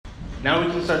Now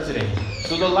we can start today.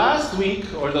 So the last week,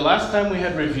 or the last time we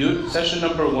had reviewed session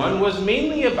number 1, was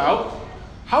mainly about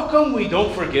how come we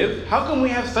don't forgive? How come we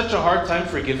have such a hard time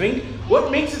forgiving?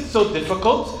 What makes it so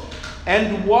difficult?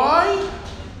 And why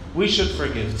we should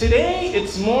forgive. Today,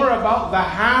 it's more about the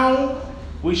how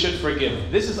we should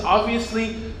forgive. This is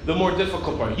obviously the more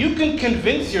difficult part. You can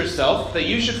convince yourself that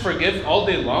you should forgive all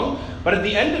day long, but at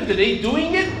the end of the day,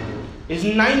 doing it is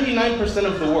 99%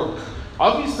 of the work.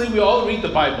 Obviously, we all read the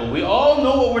Bible. We all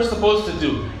know what we're supposed to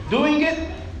do. Doing it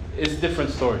is a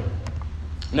different story.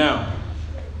 Now,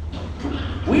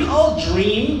 we all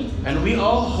dream and we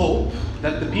all hope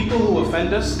that the people who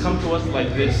offend us come to us like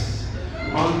this,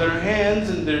 on their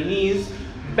hands and their knees,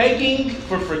 begging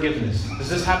for forgiveness. Does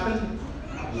this happen?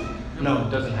 No, it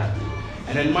doesn't happen.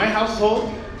 And in my household,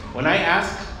 when I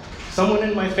ask someone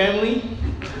in my family,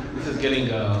 this is getting,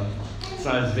 it's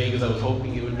not as vague as I was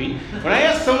hoping it would be. When I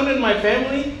ask someone in my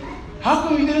family, how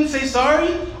come you didn't say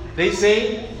sorry? They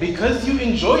say, because you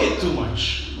enjoy it too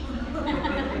much.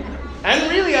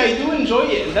 And really, I do enjoy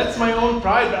it, and that's my own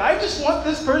pride, but I just want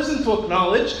this person to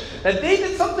acknowledge that they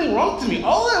did something wrong to me.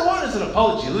 All I want is an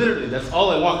apology, literally, that's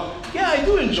all I want. Yeah, I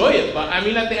do enjoy it, but I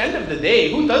mean, at the end of the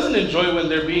day, who doesn't enjoy when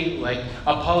they're being,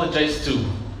 apologized to?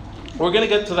 We're going to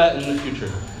get to that in the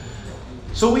future.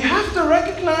 So we have to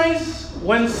recognize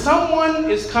when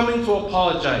someone is coming to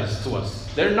apologize to us.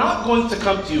 They're not going to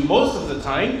come to you most of the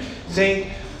time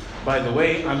saying, by the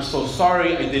way, I'm so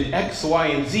sorry, I did X, Y,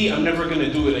 and Z, I'm never going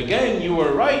to do it again, you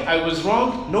were right, I was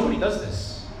wrong. Nobody does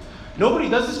this. Nobody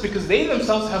does this because they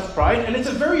themselves have pride, and it's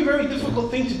a very, very difficult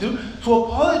thing to do, to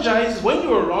apologize when you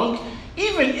were wrong,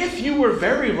 even if you were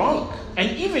very wrong,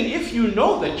 and even if you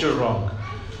know that you're wrong.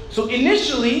 So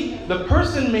initially, the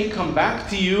person may come back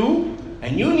to you,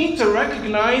 and you need to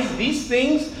recognize these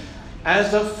things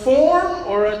as a form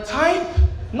or a type,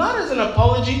 not as an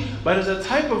apology, but as a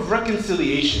type of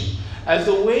reconciliation, as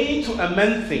a way to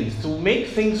amend things, to make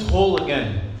things whole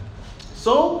again.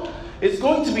 So, it's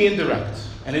going to be indirect,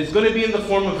 and it's going to be in the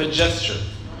form of a gesture.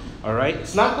 Alright?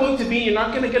 It's not going to be, you're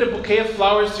not going to get a bouquet of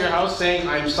flowers to your house saying,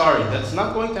 I'm sorry. That's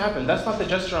not going to happen. That's not the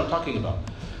gesture I'm talking about.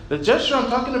 The gesture I'm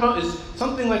talking about is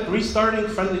something like restarting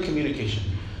friendly communication.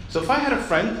 So if I had a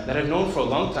friend that I've known for a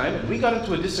long time, and we got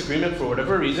into a disagreement for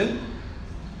whatever reason,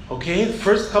 okay, the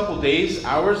first couple days,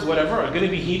 hours, whatever, are going to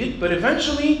be heated, but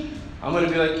eventually, I'm going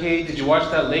to be like, hey, did you watch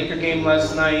that Laker game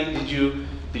last night? Did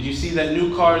you see that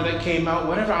new car that came out?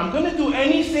 Whatever. I'm going to do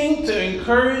anything to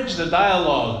encourage the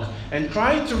dialogue and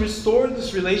try to restore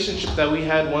this relationship that we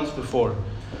had once before.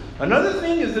 Another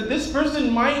thing is that this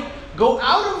person might go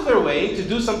out of their way to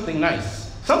do something nice,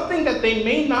 something that they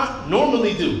may not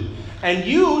normally do. And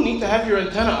you need to have your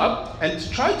antenna up and to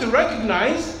try to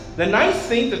recognize the nice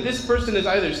thing that this person is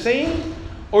either saying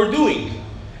or doing.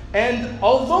 And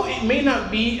although it may not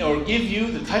be or give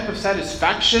you the type of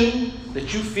satisfaction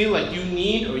that you feel like you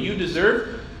need or you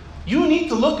deserve, you need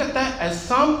to look at that as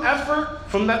some effort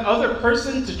from that other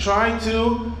person to try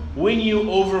to win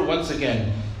you over once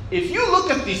again. If you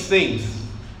look at these things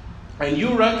and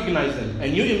you recognize them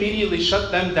and you immediately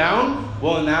shut them down,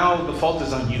 well, now the fault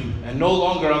is on you and no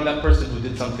longer on that person who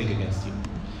did something against you.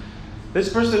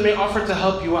 This person may offer to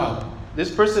help you out.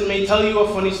 This person may tell you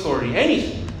a funny story,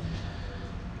 anything.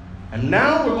 And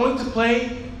now we're going to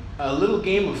play a little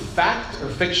game of fact or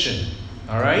fiction.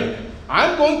 All right?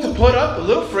 I'm going to put up a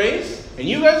little phrase, and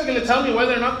you guys are going to tell me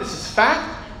whether or not this is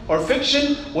fact or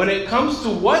fiction when it comes to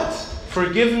what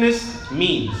forgiveness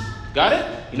means. Got it?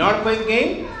 You know how to play the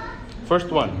game?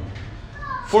 First one.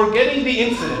 Forgetting the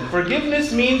incident.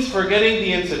 Forgiveness means forgetting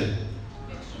the incident.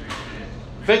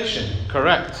 Fiction.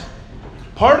 Correct.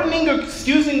 Pardoning or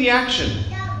excusing the action.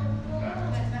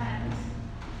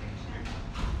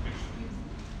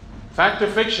 Fact or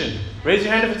fiction? Raise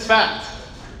your hand if it's fact.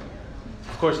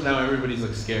 Of course, now everybody's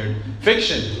scared.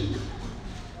 Fiction.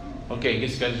 Okay, I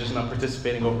guess you guys are just not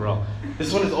participating overall.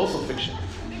 This one is also fiction.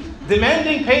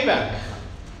 Demanding payback.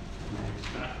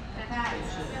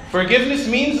 Forgiveness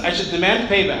means I should demand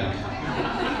payback.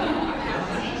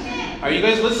 Are you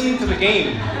guys listening to the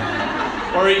game?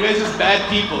 Or are you guys just bad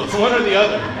people? It's one or the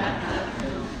other.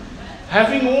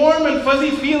 Having warm and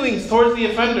fuzzy feelings towards the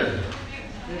offender.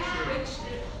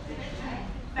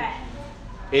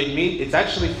 It's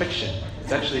actually fiction.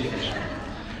 It's actually fiction.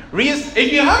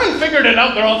 If you haven't figured it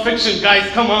out, they're all fiction, guys.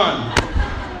 Come on.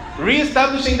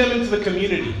 Reestablishing them into the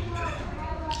community.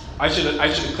 I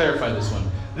should clarify this one.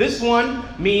 This one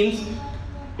means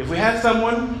if we had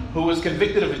someone who was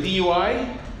convicted of a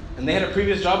DUI and they had a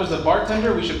previous job as a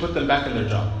bartender, we should put them back in their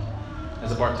job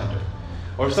as a bartender.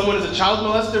 Or if someone is a child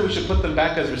molester, we should put them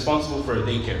back as responsible for a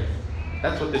daycare.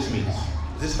 That's what this means.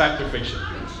 Is this fact or fiction?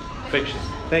 Fiction.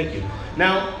 Thank you.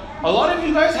 Now, a lot of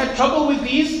you guys had trouble with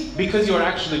these because you are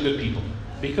actually good people,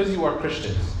 because you are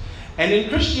Christians. And in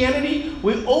Christianity,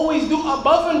 we always do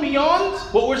above and beyond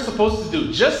what we're supposed to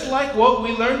do. Just like what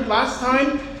we learned last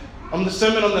time on the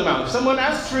Sermon on the Mount. If someone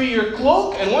asks for your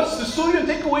cloak and wants to sue you and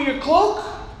take away your cloak,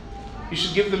 you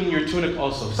should give them your tunic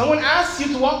also. If someone asks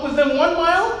you to walk with them 1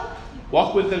 mile,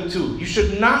 walk with them 2. You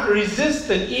should not resist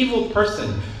an evil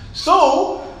person.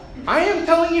 So, I am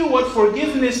telling you what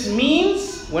forgiveness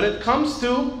means when it comes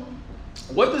to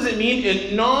what does it mean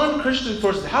in non-Christian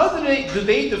sources. How do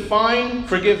they define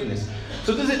forgiveness?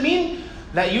 So does it mean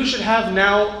that you should have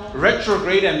now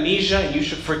retrograde amnesia and you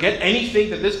should forget anything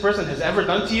that this person has ever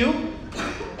done to you?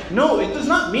 No, it does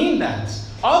not mean that.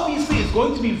 Obviously, it's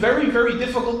going to be very, very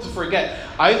difficult to forget.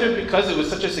 Either because it was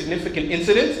such a significant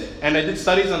incident, and I did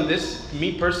studies on this,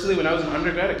 me personally, when I was an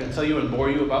undergrad. I can tell you and bore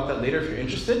you about that later if you're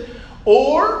interested.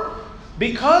 Or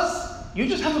because you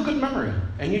just have a good memory,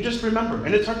 and you just remember.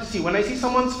 And it's hard to see. When I see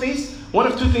someone's face, one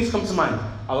of 2 things come to mind.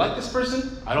 I like this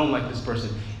person, I don't like this person.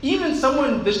 Even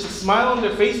someone, there's a smile on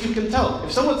their face, you can tell.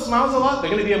 If someone smiles a lot,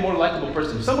 they're going to be a more likable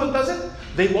person. If someone doesn't,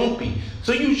 they won't be.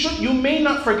 So you may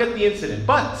not forget the incident.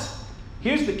 But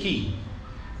here's the key.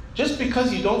 Just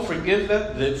because you don't forget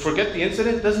the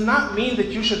incident does not mean that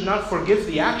you should not forgive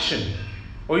the action.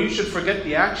 Or you should forget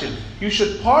the action. You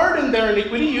should pardon their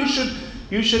iniquity.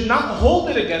 You should not hold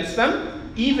it against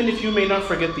them, even if you may not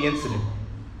forget the incident.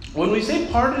 When we say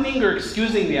pardoning or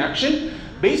excusing the action,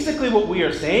 basically what we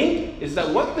are saying is that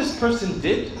what this person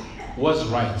did was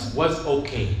right, was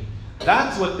okay.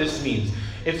 That's what this means.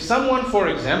 If someone, for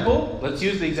example, let's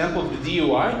use the example of the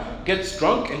DUI, gets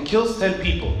drunk and kills 10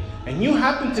 people, and you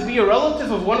happen to be a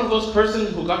relative of one of those persons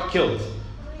who got killed,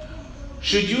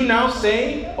 should you now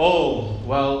say, oh,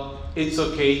 well, it's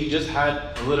okay, he just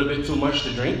had a little bit too much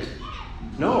to drink?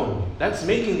 No, that's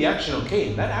making the action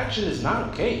okay. That action is not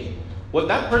okay. What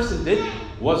that person did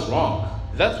was wrong.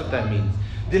 That's what that means.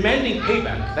 Demanding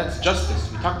payback, that's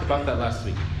justice. We talked about that last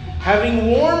week.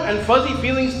 Having warm and fuzzy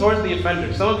feelings towards the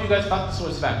offender. Some of you guys thought this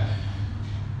was fact.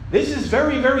 This is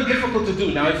very, very difficult to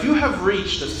do. Now, if you have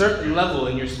reached a certain level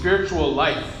in your spiritual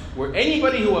life where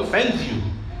anybody who offends you,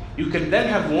 you can then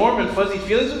have warm and fuzzy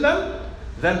feelings with them,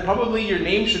 then probably your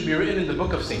name should be written in the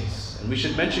book of saints. And we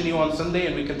should mention you on Sunday,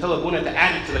 and we can tell Abuna to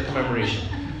add it to the commemoration.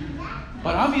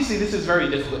 But obviously this is very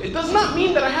difficult. It does not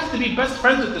mean that I have to be best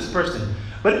friends with this person,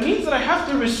 but it means that I have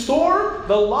to restore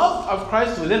the love of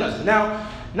Christ within us. Now,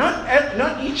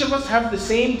 not each of us have the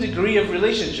same degree of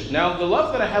relationship. Now, the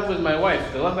love that I have with my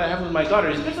wife, the love that I have with my daughter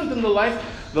is different than the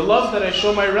love that I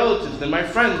show my relatives, than my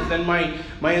friends, than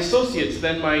my associates,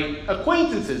 than my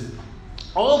acquaintances.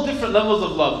 All different levels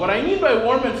of love. What I mean by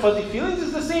warm and fuzzy feelings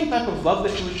is the same type of love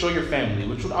that you would show your family,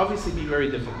 which would obviously be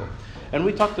very difficult. And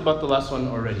we talked about the last one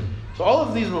already. So all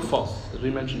of these were false, as we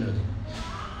mentioned earlier.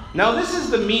 Now this is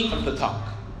the meat of the talk.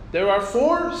 There are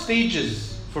 4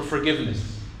 stages for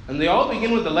forgiveness. And they all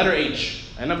begin with the letter H.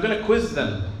 And I'm going to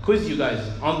quiz you guys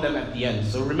on them at the end.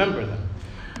 So remember them.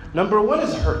 Number 1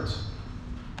 is hurt.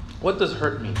 What does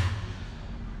hurt mean?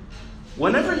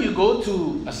 Whenever you go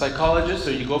to a psychologist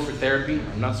or you go for therapy,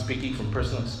 I'm not speaking from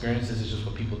personal experience, this is just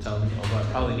what people tell me, although I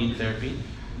probably need therapy.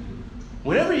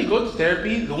 Whenever you go to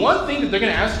therapy, the one thing that they're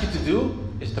going to ask you to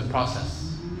do is to process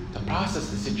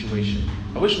the situation.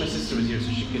 I wish my sister was here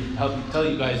so she could help tell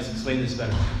you guys, explain this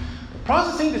better.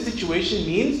 Processing the situation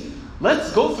means,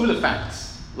 let's go through the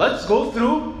facts. Let's go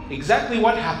through exactly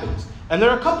what happened. And there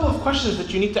are a couple of questions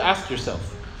that you need to ask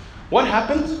yourself. What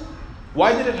happened?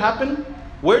 Why did it happen?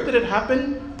 Where did it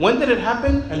happen? When did it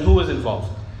happen? And who was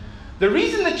involved? The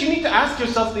reason that you need to ask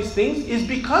yourself these things is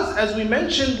because, as we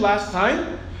mentioned last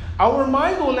time, our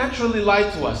mind will naturally lie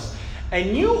to us.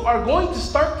 And you are going to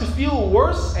start to feel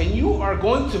worse, and you are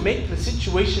going to make the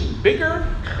situation bigger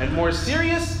and more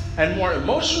serious and more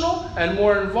emotional and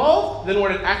more involved than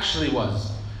what it actually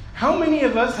was. How many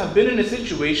of us have been in a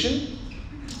situation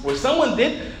where someone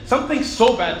did something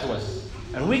so bad to us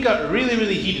and we got really,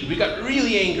 really heated, we got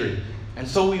really angry, and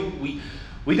so we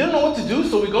didn't know what to do,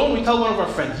 so we go and we tell one of our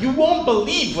friends, you won't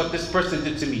believe what this person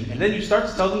did to me. And then you start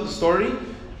to tell them the story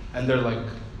and they're like,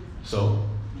 so?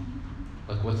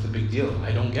 Like, what's the big deal?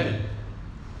 I don't get it.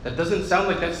 That doesn't sound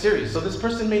like that serious. So this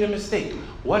person made a mistake.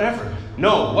 Whatever.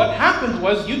 No, what happened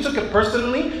was you took it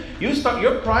personally.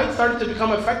 Your pride started to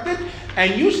become affected,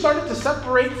 and you started to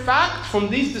separate fact from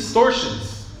these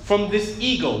distortions, from this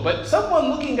ego. But someone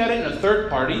looking at it in a third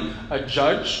party, a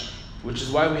judge, which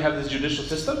is why we have this judicial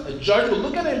system, a judge will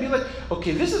look at it and be like,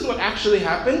 okay, this is what actually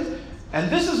happened, and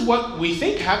this is what we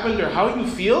think happened or how you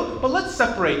feel, but let's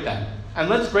separate that, and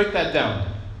let's break that down.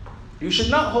 You should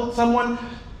not hold someone,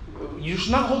 you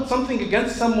should not hold something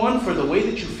against someone for the way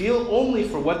that you feel, only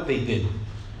for what they did.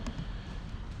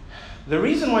 The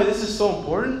reason why this is so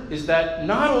important is that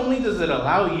not only does it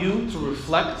allow you to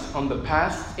reflect on the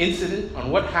past incident,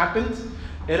 on what happened,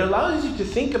 it allows you to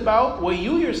think about what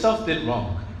you yourself did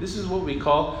wrong. This is what we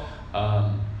call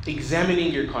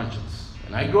examining your conscience.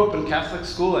 And I grew up in Catholic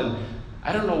school, and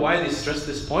I don't know why they stressed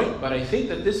this point, but I think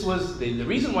that this was, the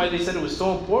reason why they said it was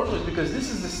so important was because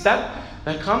this is the step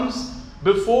that comes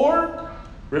before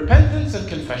repentance and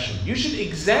confession. You should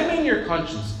examine your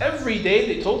conscience. Every day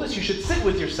they told us you should sit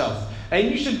with yourself and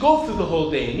you should go through the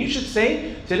whole day and you should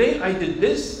say, today I did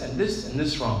this and this and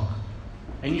this wrong.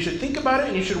 And you should think about it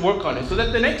and you should work on it so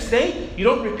that the next day you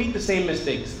don't repeat the same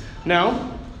mistakes.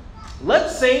 Now,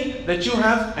 let's say that you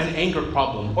have an anger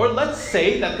problem, or let's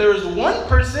say that there is one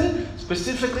person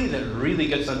specifically that really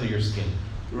gets under your skin,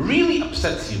 really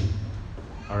upsets you.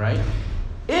 All right?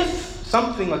 If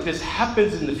something like this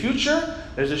happens in the future,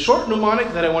 there's a short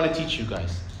mnemonic that I want to teach you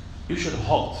guys. You should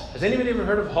halt. Has anybody ever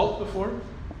heard of halt before?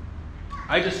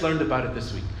 I just learned about it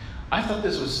this week. I thought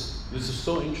this was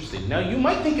so interesting. Now, you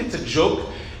might think it's a joke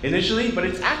initially, but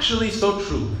it's actually so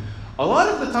true. A lot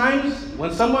of the times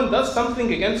when someone does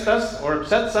something against us or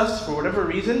upsets us for whatever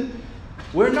reason,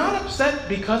 we're not upset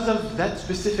because of that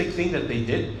specific thing that they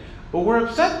did, but we're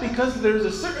upset because there's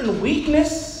a certain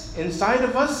weakness inside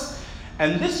of us,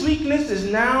 and this weakness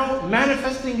is now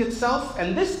manifesting itself,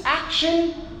 and this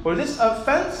action or this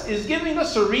offense is giving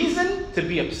us a reason to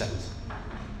be upset.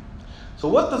 So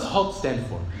what does HALT stand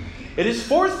for? It is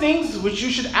 4 things which you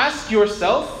should ask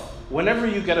yourself whenever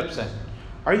you get upset.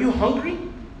 Are you hungry?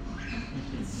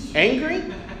 Angry?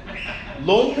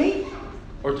 Lonely?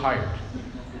 Or tired?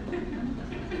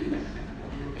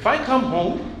 If I come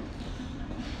home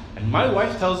and my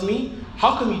wife tells me,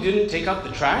 how come you didn't take out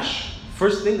the trash?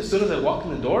 First thing, as soon as I walk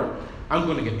in the door, I'm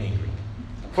going to get angry.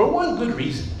 For one good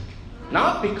reason.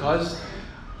 Not because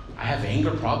I have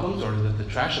anger problems or that the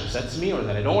trash upsets me or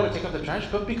that I don't want to take out the trash,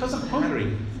 but because I'm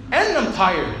hungry. And I'm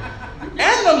tired.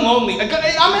 And I'm lonely.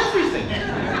 I'm everything.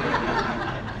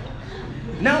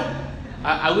 Now,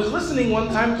 I was listening one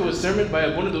time to a sermon by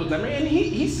Abuna Dawud, and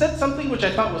he said something which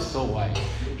I thought was so wise.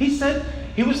 He said,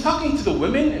 he was talking to the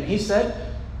women, and he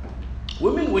said,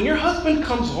 women, when your husband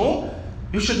comes home,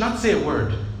 you should not say a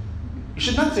word. You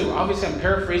should not say, well, obviously I'm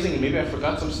paraphrasing and maybe I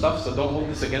forgot some stuff, so don't hold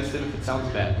this against him if it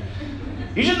sounds bad.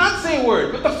 You should not say a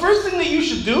word, but the first thing that you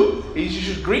should do is you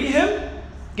should greet him,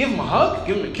 give him a hug,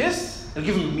 give him a kiss, and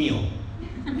give him a meal.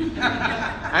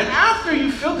 And after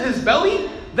you filled his belly,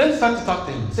 then start to talk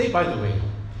to him. Say, by the way,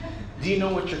 do you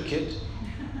know what your kid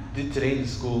did today in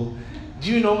school?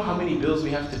 Do you know how many bills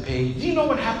we have to pay? Do you know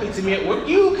what happened to me at work?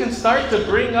 You can start to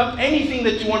bring up anything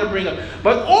that you want to bring up,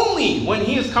 but only when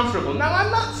he is comfortable. Now, I'm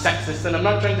not sexist, and I'm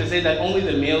not trying to say that only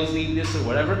the males need this or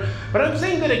whatever, but I'm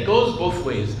saying that it goes both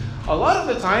ways. A lot of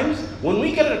the times, when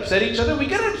we get upset at each other, we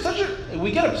get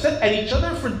upset at each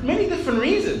other for many different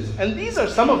reasons, and these are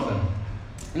some of them.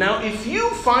 Now, if you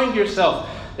find yourself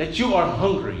that you are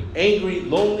hungry, angry,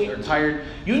 lonely, or tired,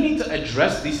 you need to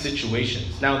address these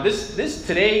situations. Now, this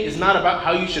today is not about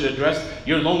how you should address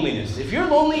your loneliness. If you're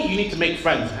lonely, you need to make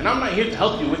friends, and I'm not here to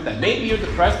help you with that. Maybe you're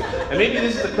depressed, and maybe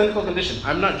this is a clinical condition.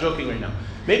 I'm not joking right now.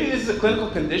 Maybe this is a clinical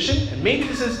condition, and maybe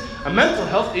this is a mental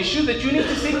health issue that you need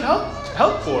to seek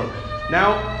help for.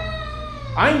 Now,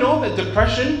 I know that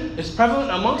depression is prevalent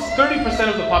amongst 30%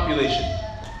 of the population.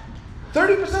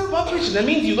 30% of the population. That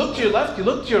means you look to your left, you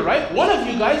look to your right, one of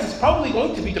you guys is probably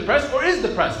going to be depressed or is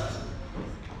depressed.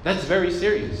 That's very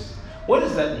serious. What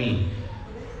does that mean?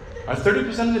 Are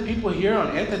 30% of the people here on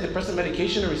antidepressant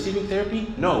medication or receiving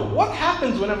therapy? No. What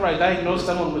happens whenever I diagnose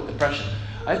someone with depression?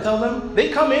 I tell them, they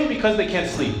come in because they can't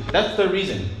sleep. That's their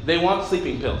reason. They want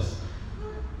sleeping pills.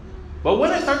 But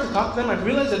when I start to talk to them, I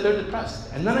realize that they're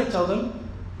depressed. And then I tell them,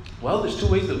 well, there's 2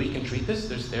 ways that we can treat this.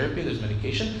 There's therapy, there's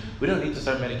medication. We don't need to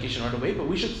start medication right away, but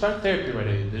we should start therapy right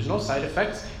away. There's no side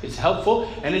effects, it's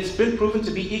helpful, and it's been proven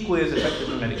to be equally as effective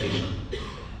as medication.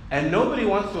 And nobody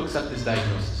wants to accept this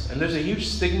diagnosis. And there's a huge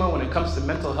stigma when it comes to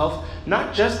mental health,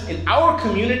 not just in our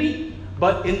community,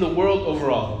 but in the world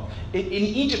overall. In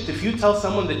Egypt, if you tell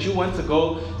someone that you went to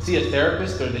go see a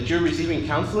therapist or that you're receiving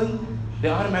counseling, they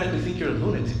automatically think you're a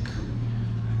lunatic.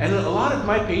 And a lot of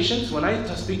my patients, when I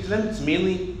speak to them, it's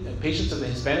mainly patients of the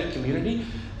Hispanic community,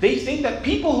 they think that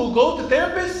people who go to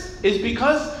therapists is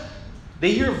because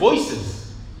they hear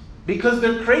voices, because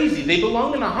they're crazy, they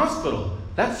belong in a hospital.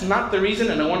 That's not the reason,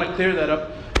 and I want to clear that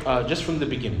up just from the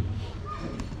beginning.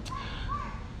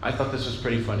 I thought this was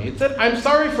pretty funny. It said, I'm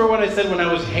sorry for what I said when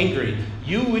I was hangry.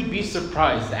 You would be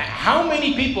surprised at how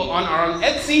many people are on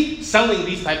Etsy selling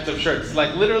these types of shirts.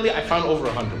 Like literally, I found over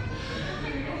 100.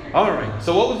 All right.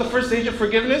 So what was the first stage of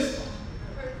forgiveness?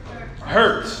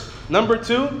 Hurt. Number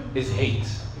 2 is hate.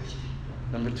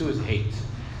 Number 2 is hate.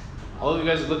 All of you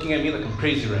guys are looking at me like I'm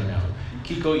crazy right now.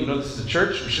 Kiko, you know this is a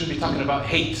church. We shouldn't be talking about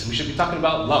hate. We should be talking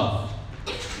about love.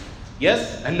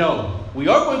 Yes and no. We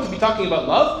are going to be talking about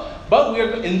love, but we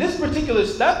are in this particular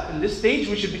step, in this stage,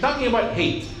 we should be talking about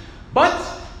hate. But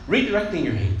redirecting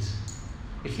your hate.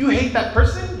 If you hate that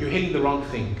person, you're hating the wrong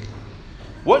thing.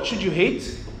 What should you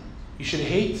hate? You should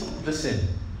hate the sin.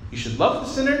 You should love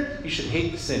the sinner. You should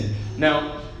hate the sin.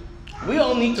 Now, we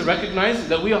all need to recognize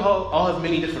that we all have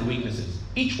many different weaknesses.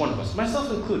 Each one of us,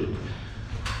 myself included.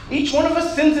 Each one of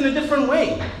us sins in a different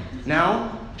way.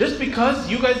 Now, just because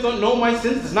you guys don't know my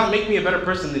sins does not make me a better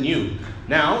person than you.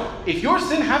 Now, if your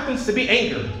sin happens to be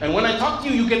anger, and when I talk to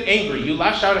you, you get angry, you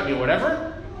lash out at me or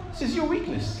whatever, this is your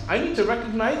weakness. I need to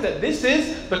recognize that this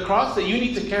is the cross that you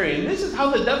need to carry. And this is how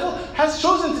the devil has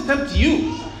chosen to tempt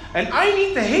you. And I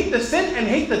need to hate the sin and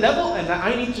hate the devil, and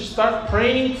I need to start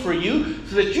praying for you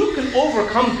so that you can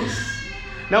overcome this.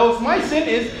 Now, if my sin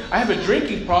is I have a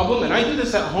drinking problem and I do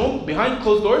this at home behind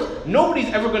closed doors,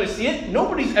 nobody's ever going to see it.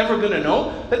 Nobody's ever going to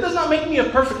know. That does not make me a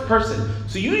perfect person.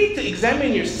 So you need to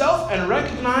examine yourself and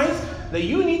recognize that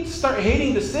you need to start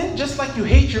hating the sin just like you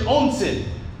hate your own sin.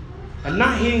 And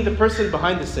not hating the person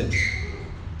behind the sin.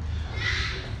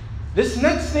 This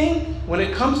next thing, when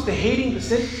it comes to hating the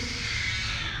sin,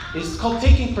 is called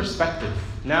taking perspective.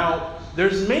 Now,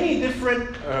 there's many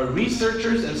different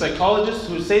researchers and psychologists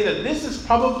who say that this is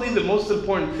probably the most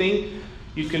important thing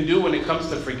you can do when it comes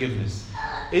to forgiveness.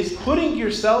 Is putting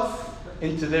yourself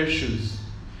into their shoes.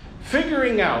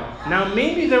 Figuring out, now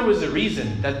maybe there was a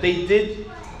reason that they did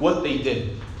what they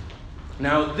did.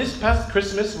 Now, this past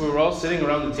Christmas, we were all sitting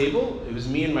around the table. It was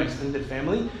me and my extended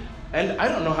family. And I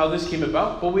don't know how this came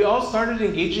about, but we all started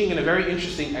engaging in a very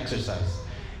interesting exercise.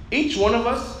 Each one of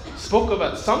us spoke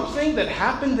about something that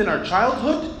happened in our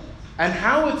childhood and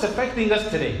how it's affecting us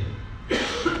today.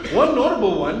 One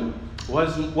notable one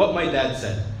was what my dad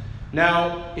said.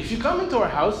 Now, if you come into our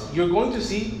house, you're going to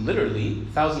see literally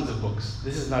thousands of books.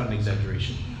 This is not an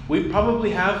exaggeration. We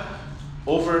probably have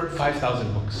over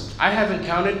 5,000 books. I haven't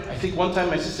counted. I think one time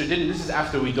my sister did, and this is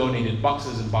after we donated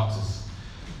boxes and boxes.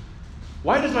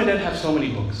 Why does my dad have so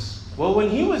many books? Well,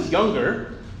 when he was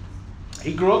younger,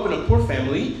 he grew up in a poor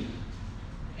family.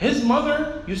 His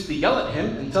mother used to yell at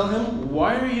him and tell him,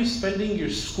 why are you spending your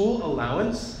school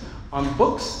allowance on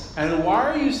books? And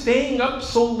why are you staying up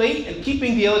so late and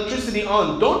keeping the electricity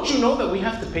on? Don't you know that we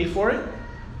have to pay for it?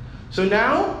 So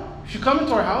now, if you come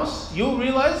into our house, you'll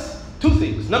realize 2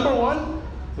 things. Number 1,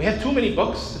 we have too many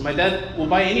books. My dad will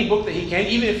buy any book that he can,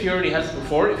 even if he already has it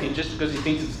before, just because he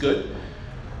thinks it's good.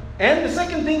 And the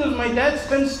second thing is my dad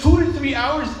spends 2 to 3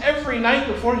 hours every night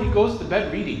before he goes to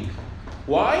bed reading.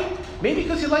 Why? Maybe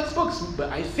because he likes books. But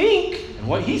I think, and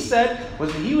what he said,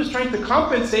 was that he was trying to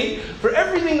compensate for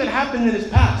everything that happened in his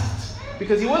past.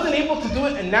 Because he wasn't able to do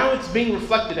it, and now it's being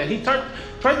reflected. And he tried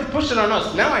to push it on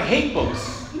us. Now I hate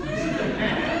books.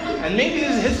 And maybe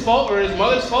this is his fault or his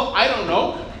mother's fault, I don't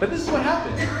know. But this is what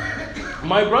happened.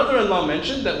 My brother-in-law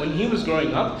mentioned that when he was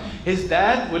growing up, his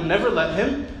dad would never let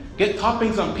him get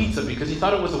toppings on pizza because he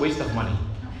thought it was a waste of money.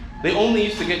 They only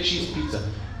used to get cheese pizza.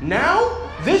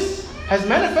 Now, this has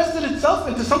manifested itself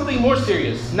into something more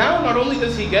serious. Now, not only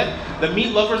does he get the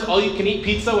meat lovers all-you-can-eat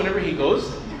pizza whenever he goes,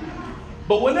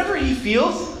 but whenever he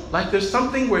feels like there's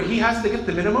something where he has to get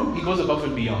the minimum, he goes above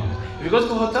and beyond. If he goes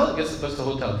to a hotel, he gets the best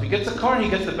hotel. If he gets a car, he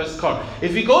gets the best car.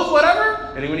 If he goes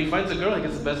whatever, and when he finds a girl, he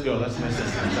gets the best girl. That's my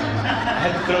sister. I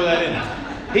had to throw that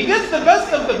in. He gets the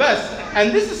best of the best.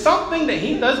 And this is something that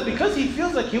he does because he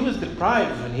feels like he was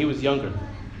deprived when he was younger.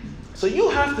 So you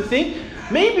have to think,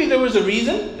 maybe there was a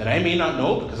reason that I may not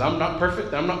know because I'm not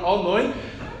perfect, I'm not all-knowing,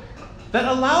 that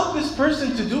allowed this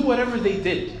person to do whatever they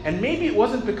did. And maybe it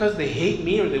wasn't because they hate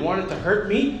me or they wanted to hurt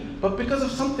me, but because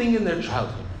of something in their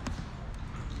childhood.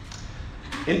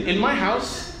 In my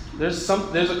house, there's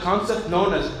a concept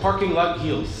known as parking lot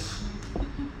heels.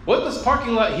 What does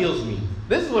parking lot heels mean?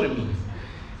 This is what it means.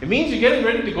 It means you're getting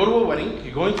ready to go to a wedding,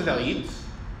 you're going to the Eid,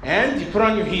 and you put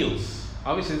on your heels.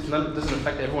 Obviously, it doesn't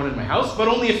affect everyone in my house, but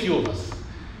only a few of us.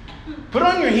 Put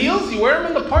on your heels, you wear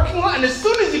them in the parking lot, and as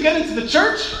soon as you get into the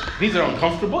church, these are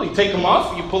uncomfortable. You take them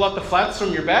off, you pull out the flats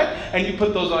from your bag, and you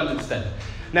put those on instead.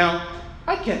 Now,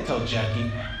 I can't tell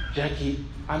Jackie,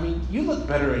 I mean, you look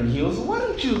better in heels. Why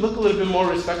don't you look a little bit more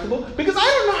respectable? Because I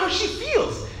don't know how she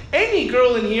feels. Any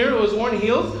girl in here who has worn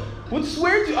heels would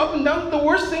swear to you up and down the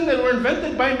worst thing that were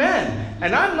invented by man.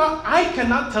 And I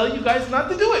cannot tell you guys not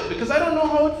to do it because I don't know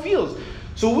how it feels.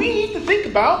 So we need to think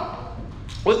about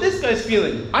what this guy's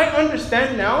feeling. I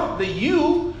understand now that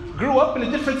you grew up in a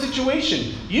different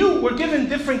situation. You were given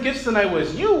different gifts than I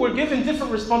was. You were given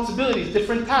different responsibilities,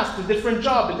 different tasks, a different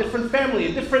job, a different family,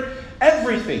 a different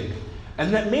everything.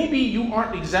 And that maybe you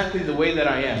aren't exactly the way that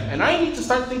I am. And I need to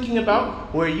start thinking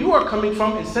about where you are coming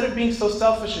from instead of being so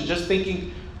selfish and just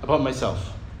thinking about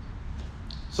myself.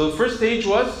 So the first stage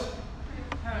was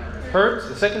hurt.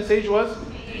 The second stage was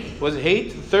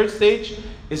hate. The third stage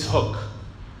is hook.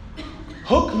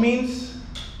 Hook means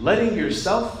letting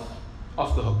yourself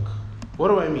off the hook. What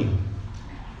do I mean?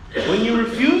 When you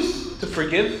refuse to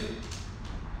forgive,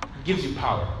 it gives you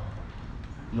power.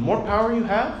 And the more power you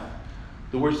have,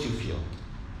 the worse you feel.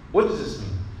 What does this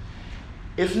mean?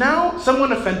 If now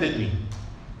someone offended me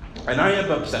and I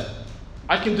am upset,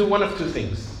 I can do one of two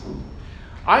things.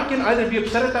 I can either be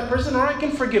upset at that person or I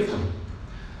can forgive them.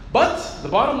 But the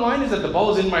bottom line is that the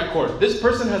ball is in my court. This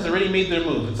person has already made their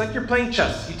move. It's like you're playing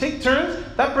chess. You take turns,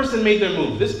 that person made their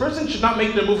move. This person should not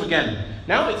make their move again.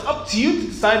 Now it's up to you to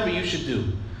decide what you should do.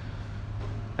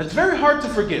 It's very hard to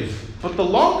forgive. But the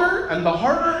longer and the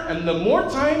harder and the more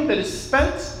time that is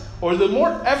spent, or the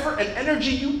more effort and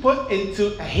energy you put into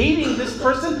hating this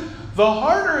person, the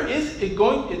harder it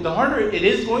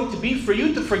is going to be for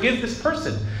you to forgive this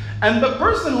person. And the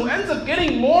person who ends up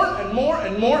getting more and more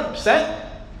and more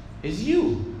upset is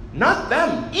you, not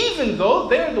them, even though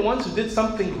they're the ones who did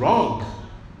something wrong.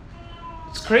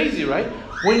 It's crazy, right?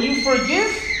 When you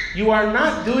forgive, you are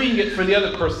not doing it for the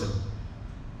other person.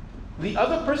 The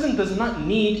other person does not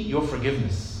need your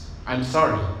forgiveness. I'm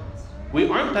sorry. We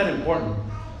aren't that important.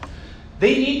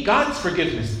 They need God's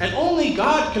forgiveness, and only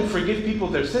God can forgive people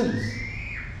their sins.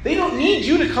 They don't need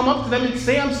you to come up to them and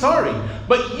say, I'm sorry.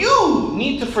 But you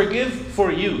need to forgive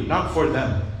for you, not for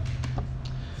them.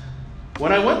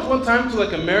 When I went one time to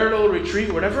like a marital retreat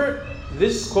or whatever,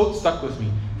 this quote stuck with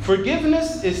me.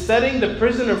 Forgiveness is setting the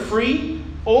prisoner free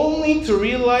only to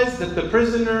realize that the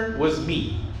prisoner was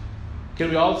me.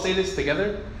 Can we all say this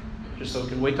together? Just so we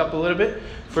can wake up a little bit.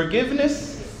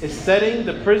 Forgiveness is setting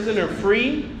the prisoner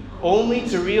free only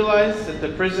to realize that the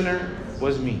prisoner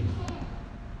was me.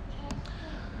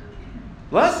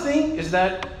 Last thing is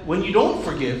that when you don't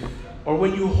forgive, or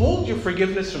when you hold your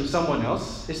forgiveness from someone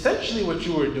else, essentially what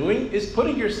you are doing is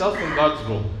putting yourself in God's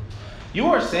role. You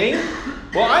are saying,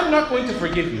 well, I'm not going to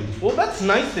forgive you. Well, that's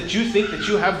nice that you think that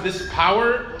you have this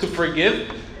power to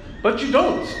forgive, but you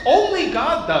don't. Only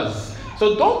God does.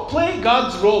 So don't play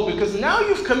God's role, because now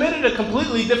you've committed a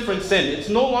completely different sin. It's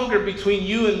no longer between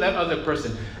you and that other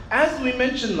person. As we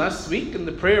mentioned last week in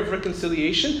the prayer of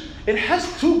reconciliation, it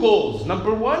has two goals.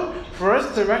 Number one, for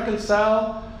us to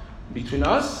reconcile between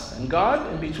us and God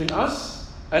and between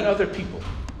us and other people.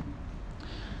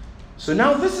 So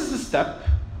now this is the step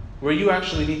where you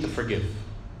actually need to forgive.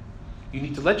 You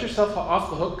need to let yourself off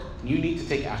the hook, and you need to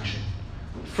take action.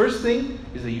 First thing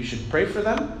is that you should pray for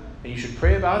them, and you should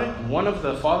pray about it. And one of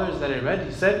the fathers that I read,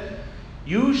 he said,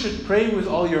 you should pray with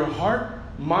all your heart,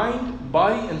 mind,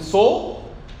 body, and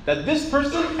soul that this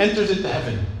person enters into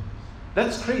heaven.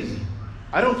 That's crazy.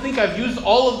 I don't think I've used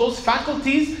all of those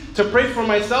faculties to pray for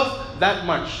myself that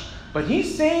much. But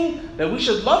he's saying that we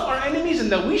should love our enemies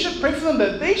and that we should pray for them,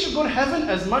 that they should go to heaven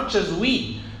as much as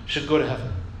we should go to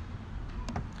heaven.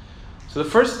 So the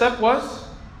first step was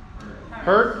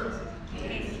hurt,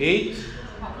 hate.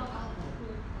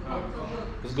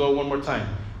 Let's go one more time.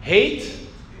 Hate,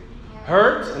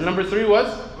 hurt, and number 3 was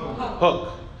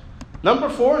hook. Number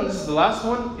 4, and this is the last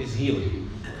one, is healing.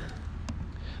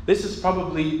 This is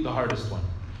probably the hardest one.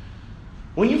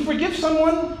 When you forgive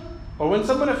someone, or when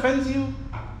someone offends you,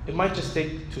 it might just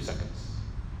take 2 seconds.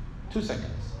 2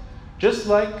 seconds. Just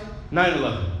like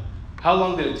 9/11. How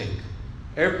long did it take?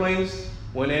 Airplanes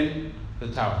went in the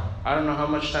tower. I don't know how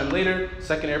much time later,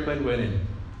 second airplane went in.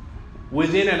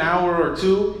 Within an hour or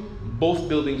two, both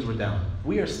buildings were down.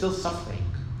 We are still suffering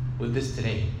with this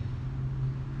today.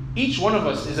 Each one of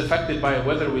us is affected by it,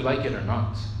 whether we like it or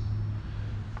not.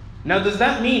 Now, does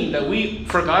that mean that we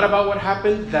forgot about what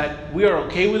happened, that we are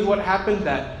okay with what happened,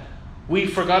 that we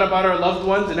forgot about our loved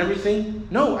ones and everything?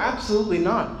 No, absolutely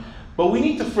not. But we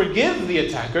need to forgive the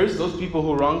attackers, those people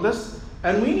who wronged us,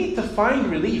 and we need to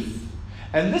find relief.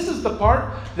 And this is the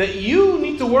part that you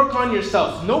need to work on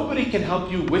yourself. Nobody can help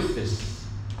you with this.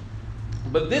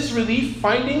 But this relief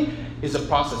finding is a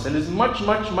process, and is much,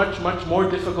 much, much, much more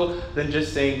difficult than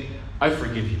just saying, I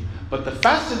forgive you. But the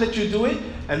faster that you do it,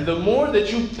 and the more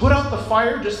that you put out the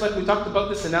fire, just like we talked about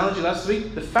this analogy last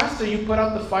week, the faster you put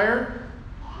out the fire,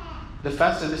 the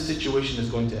faster this situation is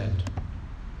going to end.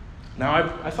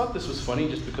 Now, I thought this was funny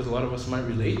just because a lot of us might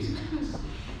relate.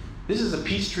 This is a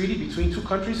peace treaty between 2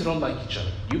 countries that don't like each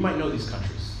other. You might know these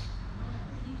countries.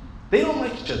 They don't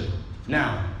like each other.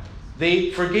 Now,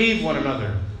 they forgave one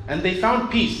another. and they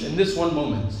found peace in this one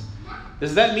moment.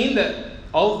 Does that mean that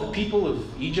all of the people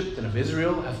of Egypt and of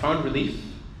Israel have found relief?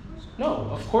 No,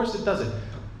 of course it doesn't.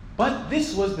 But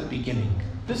this was the beginning.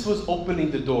 This was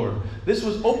opening the door. This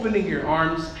was opening your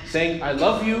arms, saying, I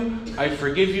love you, I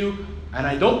forgive you, and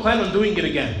I don't plan on doing it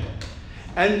again.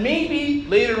 And maybe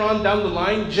later on down the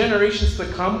line, generations to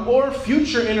come, or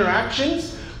future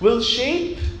interactions will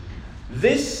shape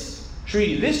this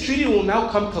treaty. This treaty will now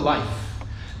come to life.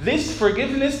 This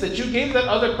forgiveness that you gave that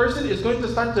other person is going to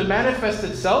start to manifest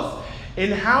itself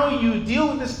in how you deal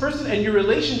with this person and your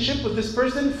relationship with this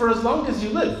person for as long as you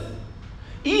live.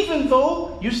 Even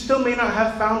though you still may not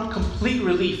have found complete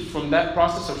relief from that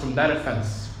process or from that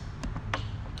offense.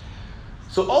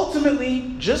 So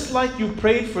ultimately, just like you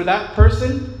prayed for that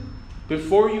person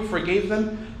before you forgave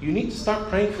them, you need to start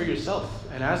praying for yourself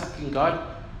and start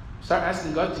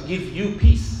asking God to give you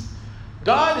peace.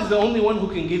 God is the only one who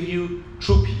can give you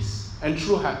true peace and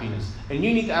true happiness. And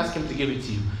you need to ask Him to give it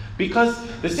to you. Because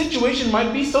the situation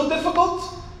might be so difficult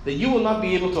that you will not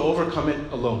be able to overcome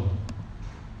it alone.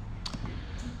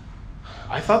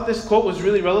 I thought this quote was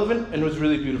really relevant and was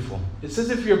really beautiful. It says,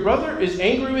 if your brother is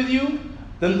angry with you,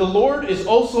 then the Lord is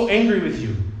also angry with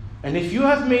you. And if you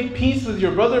have made peace with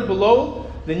your brother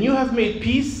below, then you have made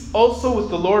peace also with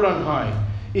the Lord on high.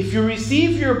 If you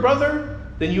receive your brother,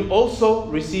 then you also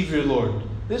receive your Lord.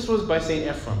 This was by Saint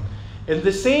Ephraim. In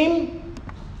the same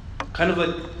kind of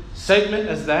like segment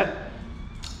as that,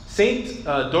 Saint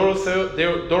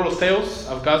Dorotheos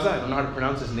of Gaza, I don't know how to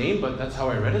pronounce his name, but that's how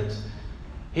I read it.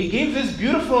 He gave this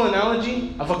beautiful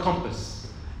analogy of a compass,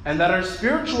 and that our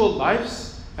spiritual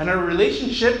lives and our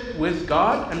relationship with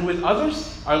God and with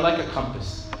others are like a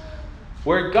compass,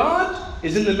 where God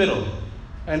is in the middle,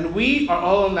 and we are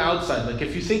all on the outside. Like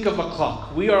if you think of a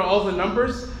clock, we are all the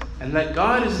numbers, and that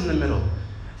God is in the middle.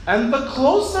 And the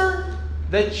closer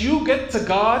that you get to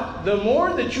God, the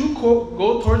more that you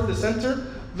go towards the center,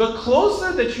 the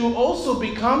closer that you also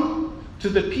become to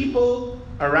the people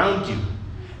around you.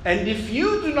 And if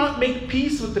you do not make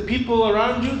peace with the people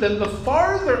around you, then the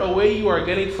farther away you are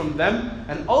getting from them,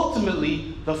 and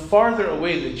ultimately the farther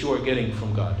away that you are getting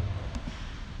from God.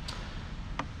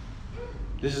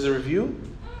 This is a review.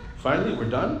 Finally, we're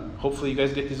done. Hopefully you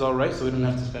guys get these all right so we don't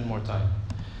have to spend more time.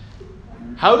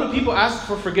 How do people ask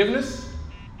for forgiveness?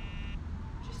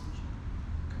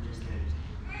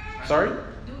 Sorry?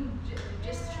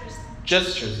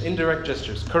 Gestures, indirect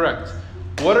gestures, correct.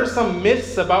 What are some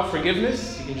myths about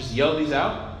forgiveness? You can just yell these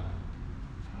out.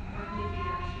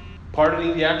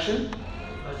 Pardoning the action.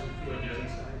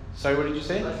 Sorry, what did you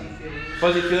say?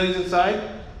 Fuzzy feelings inside.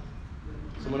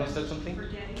 Someone else said something?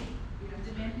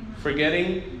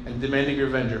 Forgetting and demanding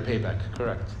revenge or payback,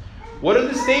 correct. What are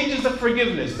the stages of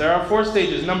forgiveness? There are 4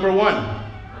 stages. Number 1,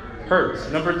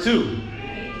 hurt. Number 2,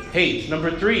 hate.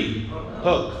 Number 3,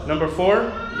 hook. Number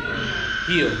 4,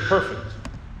 heal. Perfect.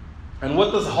 And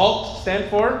what does HALT stand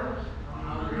for?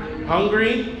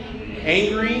 Hungry,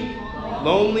 angry,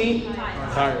 lonely,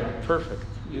 tired. Perfect.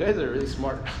 You guys are really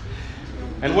smart.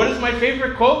 And what is my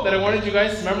favorite quote that I wanted you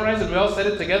guys to memorize, and we all said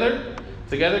it together?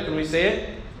 Together, can we say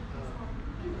it?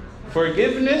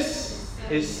 Forgiveness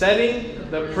is setting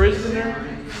the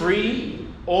prisoner free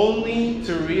only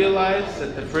to realize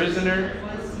that the prisoner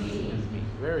is me.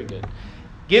 Very good.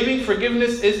 Giving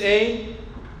forgiveness is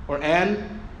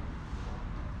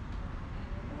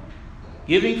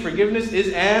Giving forgiveness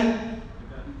is an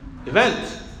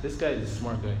event. This guy is a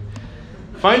smart guy.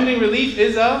 Finding relief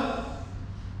is a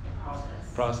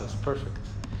process. Perfect.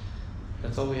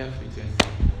 That's all we have for you today.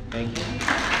 Thank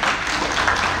you.